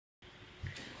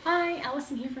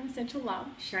Alison here from Essential Love,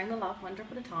 sharing the love one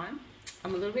drop at a time.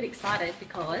 I'm a little bit excited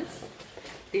because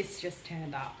this just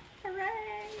turned up.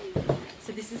 Hooray!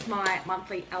 So this is my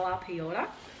monthly LRP order.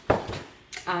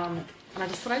 And I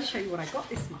just thought I'd show you what I got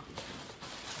this month.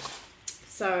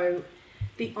 So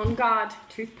the On Guard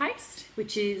toothpaste,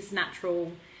 which is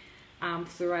natural,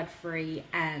 fluoride free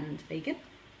and vegan.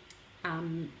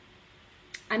 And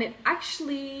it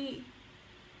actually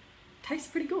tastes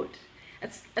pretty good.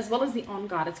 It's, as well as the On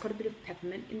Guard, it's got a bit of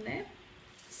peppermint in there.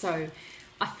 So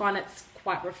I find it's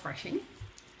quite refreshing.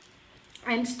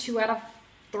 And 2 out of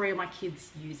 3 of my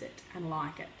kids use it and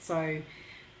like it. So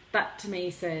that to me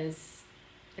says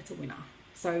it's a winner.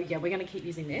 So yeah, we're going to keep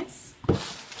using this.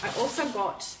 I also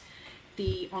got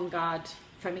the On Guard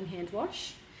foaming hand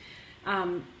wash,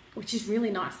 which is really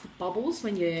nice. The bubbles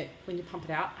when you pump it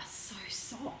out are so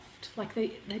soft. Like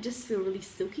they just feel really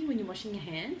silky when you're washing your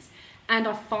hands. And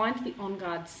I find the On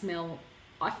Guard smell,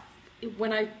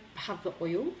 when I have the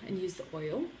oil and use the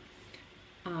oil,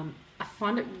 I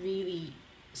find it really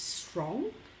strong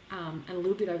and a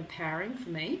little bit overpowering for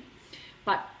me.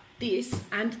 But this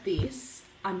and this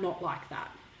are not like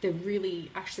that. They're really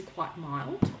actually quite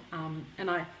mild.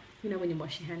 And you know, when you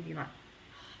wash your hand, you're like,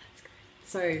 oh, that's good.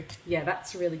 So yeah,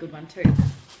 that's a really good one too.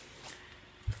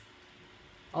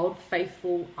 Old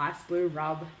Faithful Ice Blue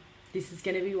Rub. This is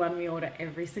going to be one we order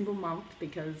every single month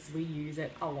because we use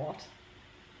it a lot.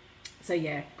 So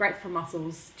yeah, great for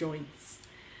muscles, joints,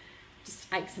 just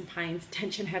aches and pains,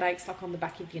 tension headaches like on the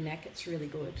back of your neck. It's really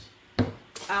good.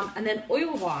 And then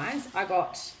oil-wise, I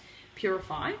got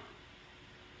Purify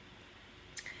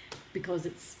because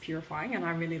it's purifying and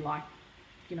I really like,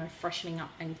 you know, freshening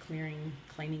up and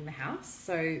cleaning the house.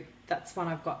 So that's one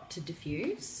I've got to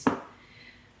diffuse.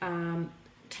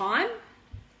 Thyme.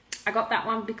 I got that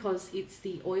one because it's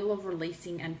the oil of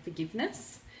releasing and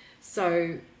forgiveness.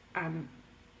 So,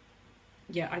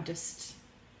 yeah,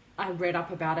 I read up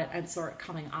about it and saw it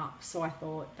coming up. So I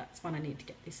thought that's one I need to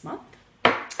get this month.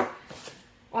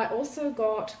 I also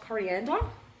got coriander,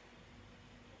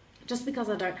 just because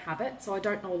I don't have it. So I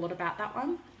don't know a lot about that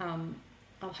one.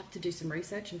 I'll have to do some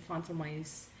research and find some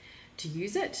ways to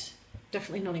use it.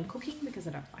 Definitely not in cooking because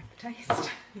I don't like the taste.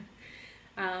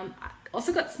 I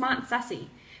also got Smart and Sassy,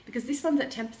 because this one's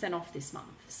at 10% off this month.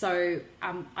 So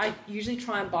I usually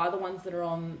try and buy the ones that are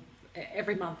on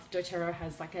every month. doTERRA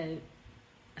has like a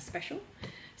special.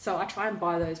 So I try and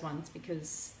buy those ones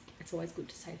because it's always good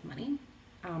to save money.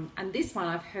 And this one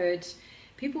I've heard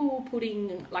people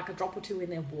putting like a drop or 2 in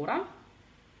their water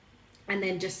and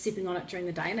then just sipping on it during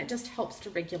the day, and it just helps to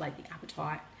regulate the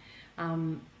appetite.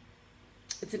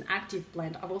 It's an active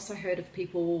blend. I've also heard of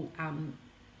people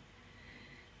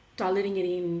diluting it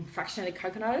in fractionated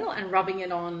coconut oil and rubbing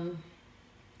it on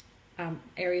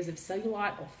areas of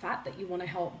cellulite or fat that you want to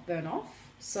help burn off.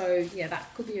 So yeah,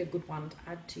 that could be a good one to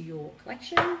add to your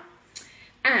collection.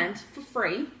 And for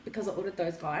free, because I ordered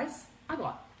those guys, I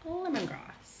got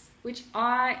lemongrass, which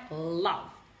I love.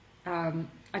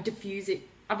 I diffuse it.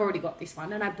 I've already got this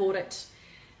one and I bought it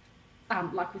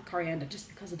like with coriander just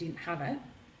because I didn't have it.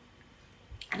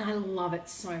 And I love it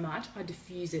so much. I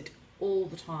diffuse it all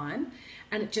the time,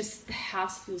 and it just, the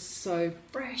house feels so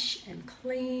fresh and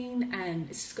clean, and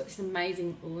it's just got this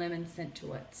amazing lemon scent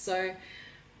to it. So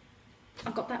I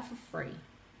got that for free,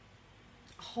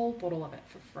 a whole bottle of it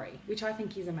for free, which I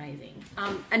think is amazing.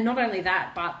 And not only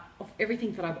that, but of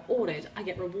everything that I've ordered, I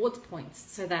get rewards points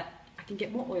so that I can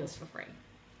get more oils for free.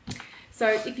 So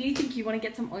if you think you want to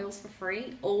get some oils for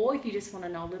free, or if you just want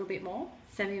to know a little bit more,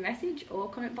 send me a message or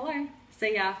comment below.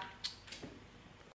 See ya.